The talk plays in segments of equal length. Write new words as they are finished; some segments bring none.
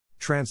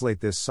Translate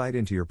this site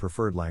into your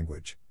preferred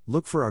language.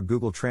 Look for our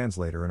Google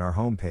Translator in our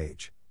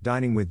homepage,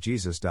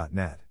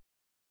 diningwithjesus.net.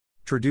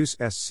 Traduce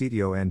este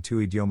sitio en tu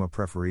idioma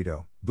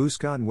preferido.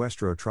 Busca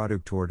nuestro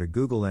traductor de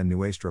Google en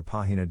nuestra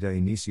página de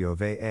inicio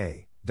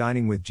va,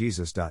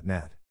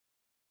 diningwithjesus.net.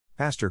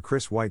 Pastor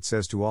Chris White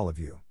says to all of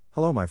you,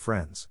 hello my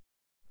friends.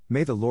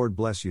 May the Lord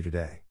bless you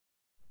today.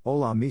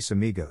 Hola mis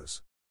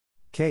amigos.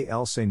 Que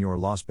el Señor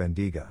los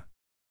bendiga.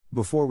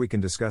 Before we can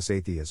discuss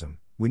atheism,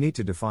 we need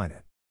to define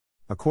it.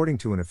 According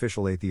to an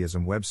official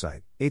atheism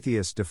website,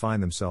 atheists define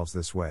themselves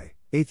this way: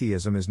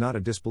 atheism is not a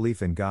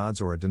disbelief in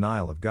gods or a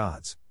denial of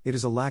gods, it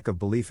is a lack of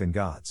belief in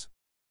gods.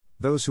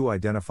 Those who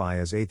identify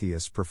as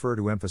atheists prefer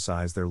to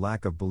emphasize their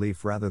lack of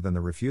belief rather than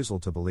the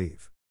refusal to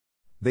believe.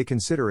 They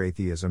consider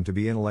atheism to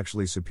be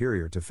intellectually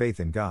superior to faith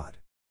in God.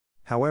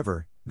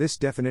 However, this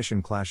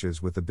definition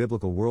clashes with the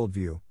biblical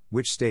worldview,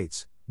 which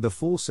states, "The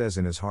fool says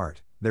in his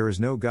heart, there is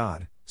no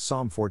God,"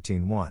 Psalm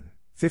 14:1,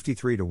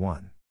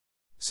 53-1.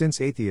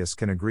 Since atheists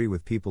can agree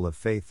with people of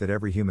faith that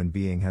every human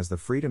being has the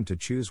freedom to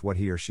choose what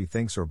he or she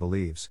thinks or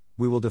believes,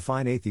 we will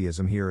define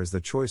atheism here as the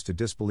choice to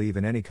disbelieve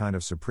in any kind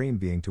of supreme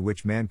being to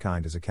which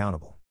mankind is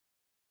accountable.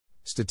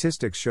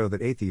 Statistics show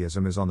that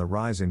atheism is on the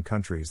rise in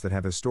countries that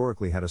have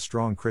historically had a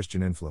strong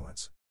Christian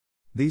influence.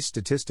 These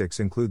statistics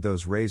include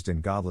those raised in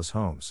godless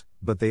homes,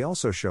 but they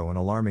also show an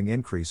alarming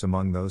increase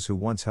among those who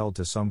once held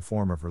to some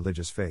form of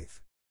religious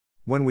faith.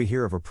 When we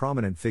hear of a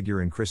prominent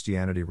figure in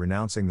Christianity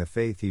renouncing the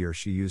faith he or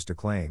she used to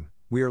claim,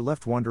 we are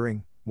left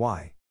wondering,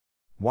 why?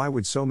 Why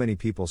would so many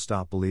people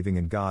stop believing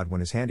in God when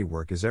His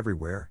handiwork is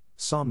everywhere?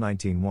 Psalm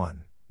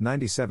 19:1,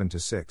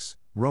 97-6,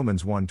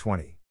 Romans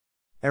 1:20.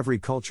 Every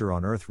culture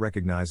on earth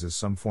recognizes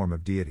some form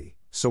of deity,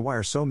 so why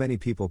are so many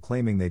people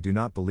claiming they do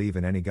not believe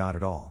in any God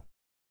at all?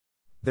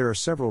 There are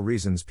several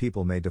reasons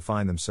people may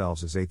define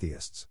themselves as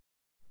atheists.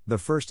 The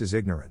first is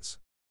ignorance.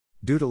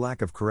 Due to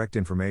lack of correct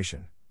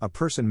information, a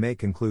person may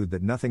conclude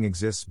that nothing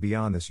exists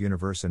beyond this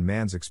universe and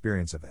man's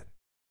experience of it.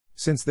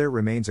 Since there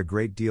remains a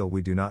great deal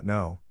we do not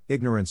know,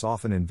 ignorance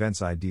often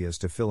invents ideas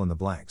to fill in the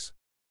blanks.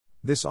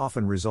 This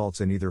often results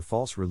in either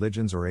false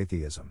religions or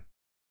atheism.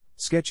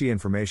 Sketchy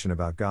information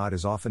about God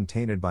is often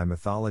tainted by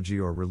mythology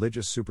or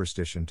religious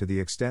superstition to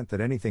the extent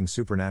that anything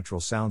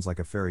supernatural sounds like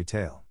a fairy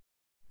tale.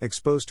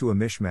 Exposed to a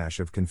mishmash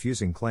of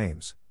confusing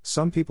claims,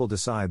 some people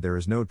decide there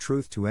is no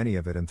truth to any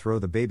of it and throw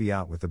the baby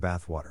out with the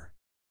bathwater.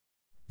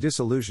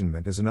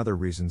 Disillusionment is another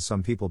reason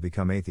some people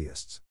become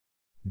atheists.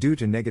 Due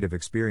to negative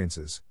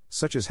experiences,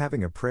 such as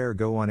having a prayer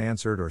go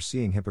unanswered or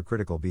seeing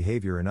hypocritical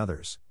behavior in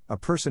others, a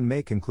person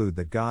may conclude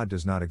that God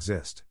does not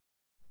exist.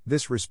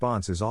 This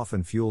response is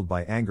often fueled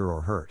by anger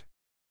or hurt.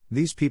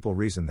 These people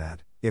reason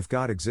that, if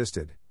God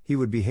existed, He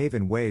would behave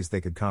in ways they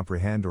could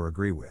comprehend or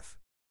agree with.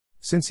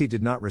 Since He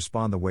did not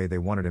respond the way they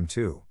wanted Him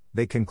to,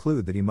 they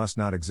conclude that He must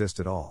not exist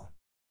at all.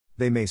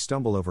 They may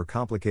stumble over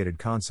complicated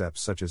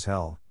concepts such as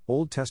hell,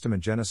 Old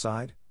Testament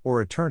genocide, or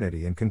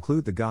eternity and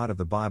conclude the God of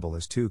the Bible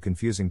is too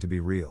confusing to be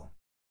real.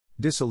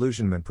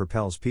 Disillusionment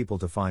propels people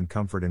to find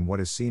comfort in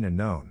what is seen and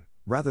known,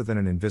 rather than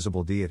an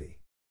invisible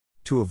deity.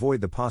 To avoid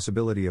the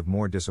possibility of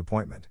more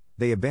disappointment,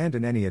 they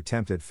abandon any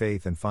attempt at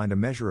faith and find a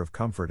measure of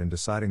comfort in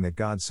deciding that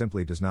God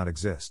simply does not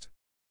exist.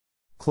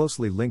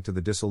 Closely linked to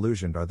the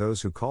disillusioned are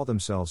those who call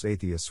themselves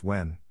atheists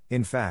when,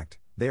 in fact,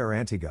 they are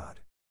anti-God.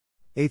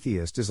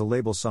 Atheist is a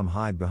label some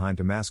hide behind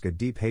to mask a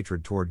deep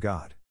hatred toward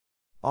God.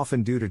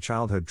 Often due to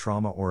childhood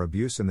trauma or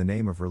abuse in the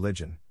name of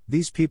religion,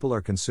 these people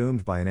are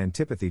consumed by an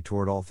antipathy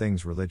toward all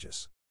things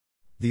religious.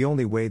 The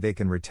only way they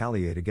can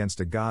retaliate against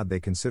a God they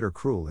consider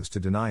cruel is to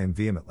deny Him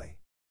vehemently.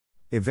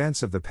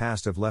 Events of the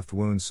past have left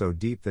wounds so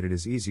deep that it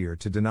is easier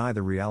to deny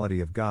the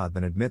reality of God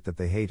than admit that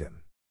they hate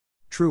Him.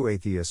 True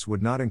atheists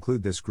would not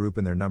include this group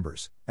in their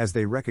numbers, as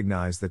they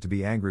recognize that to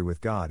be angry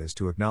with God is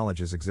to acknowledge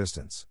His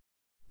existence.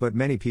 But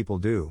many people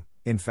do,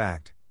 in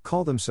fact,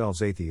 call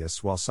themselves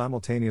atheists while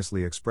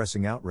simultaneously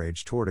expressing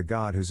outrage toward a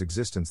God whose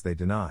existence they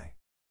deny.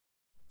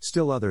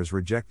 Still others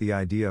reject the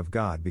idea of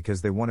God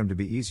because they want Him to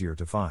be easier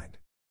to find.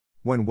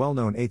 When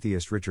well-known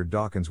atheist Richard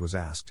Dawkins was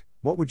asked,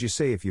 "What would you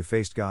say if you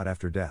faced God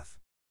after death?"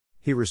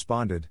 he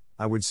responded,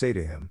 "I would say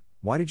to Him,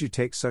 why did you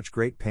take such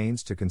great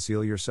pains to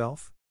conceal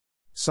yourself?"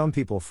 Some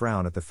people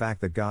frown at the fact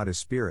that God is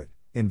spirit,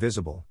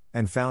 invisible,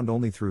 and found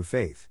only through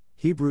faith,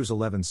 Hebrews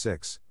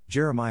 11:6,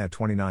 Jeremiah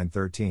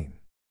 29:13.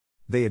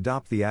 They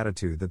adopt the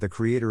attitude that the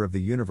Creator of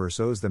the universe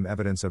owes them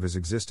evidence of His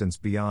existence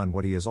beyond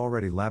what He has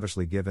already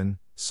lavishly given,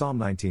 Psalm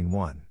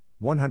 19:1,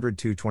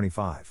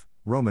 102:25,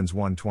 Romans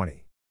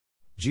 1:20.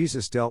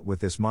 Jesus dealt with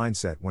this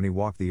mindset when He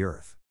walked the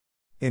earth.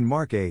 In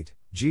Mark 8,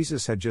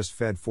 Jesus had just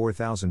fed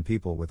 4,000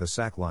 people with a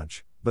sack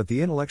lunch, but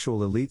the intellectual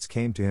elites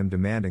came to Him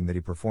demanding that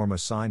He perform a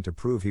sign to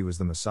prove He was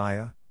the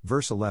Messiah,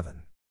 verse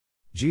 11.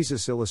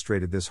 Jesus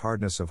illustrated this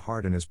hardness of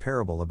heart in His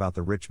parable about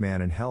the rich man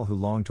in hell who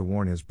longed to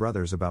warn his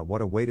brothers about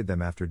what awaited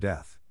them after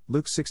death,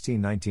 Luke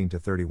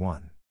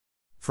 16:19-31.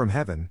 From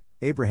heaven,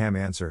 Abraham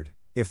answered,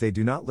 "If they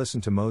do not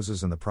listen to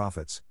Moses and the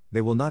prophets,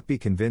 they will not be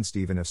convinced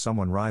even if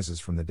someone rises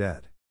from the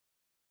dead."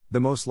 The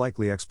most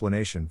likely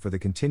explanation for the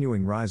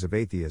continuing rise of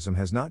atheism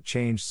has not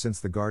changed since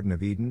the Garden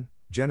of Eden.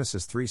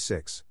 Genesis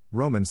 3:6,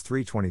 Romans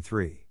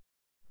 3:23.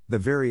 The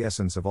very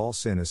essence of all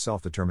sin is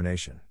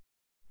self-determination.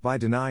 By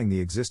denying the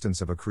existence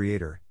of a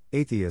creator,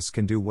 atheists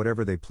can do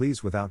whatever they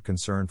please without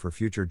concern for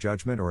future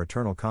judgment or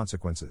eternal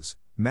consequences.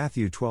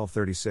 Matthew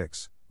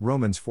 12:36,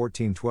 Romans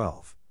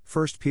 14:12,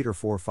 1 Peter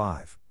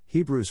 4:5,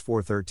 Hebrews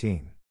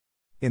 4:13.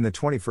 In the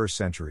 21st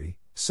century,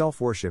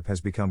 self-worship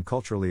has become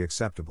culturally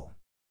acceptable.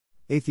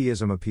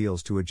 Atheism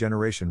appeals to a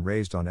generation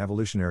raised on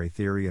evolutionary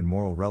theory and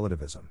moral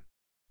relativism.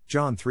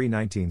 John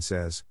 3:19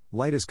 says,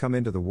 "Light has come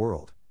into the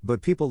world,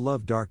 but people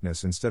love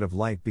darkness instead of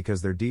light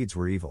because their deeds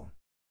were evil."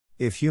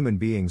 If human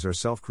beings are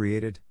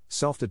self-created,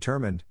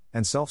 self-determined,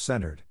 and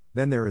self-centered,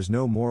 then there is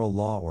no moral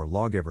law or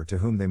lawgiver to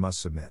whom they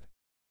must submit.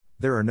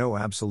 There are no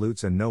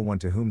absolutes and no one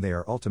to whom they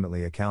are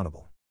ultimately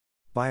accountable.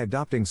 By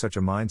adopting such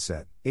a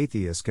mindset,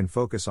 atheists can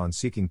focus on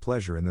seeking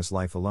pleasure in this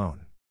life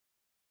alone.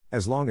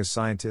 As long as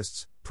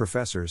scientists,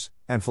 professors,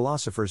 and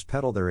philosophers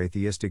peddle their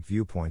atheistic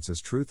viewpoints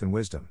as truth and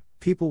wisdom,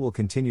 people will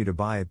continue to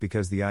buy it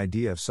because the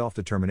idea of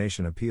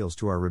self-determination appeals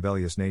to our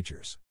rebellious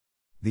natures.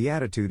 The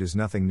attitude is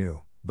nothing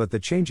new, but the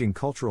changing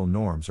cultural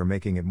norms are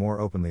making it more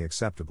openly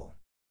acceptable.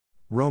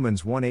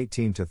 Romans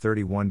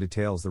 1:18-31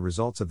 details the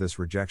results of this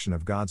rejection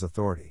of God's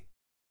authority.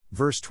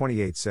 Verse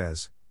 28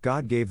 says,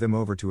 "God gave them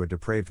over to a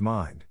depraved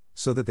mind,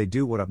 so that they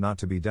do what ought not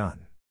to be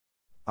done."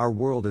 Our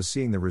world is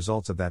seeing the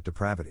results of that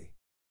depravity.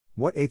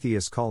 What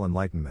atheists call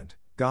enlightenment,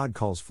 God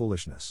calls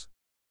foolishness.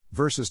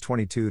 Verses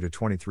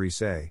 22-23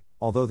 say,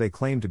 "Although they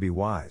claimed to be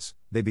wise,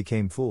 they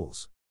became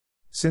fools.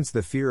 Since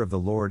the fear of the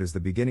Lord is the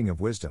beginning of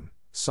wisdom,"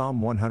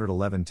 Psalm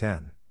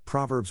 111:10,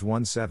 Proverbs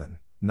 1:7,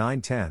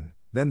 9:10,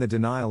 then the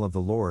denial of the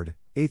Lord,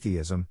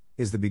 atheism,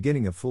 is the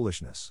beginning of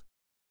foolishness.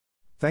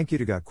 Thank you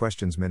to Got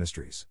Questions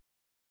Ministries.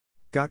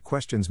 Got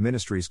Questions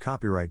Ministries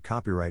copyright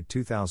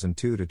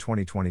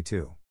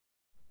 2002-2022.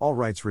 All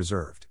rights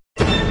reserved.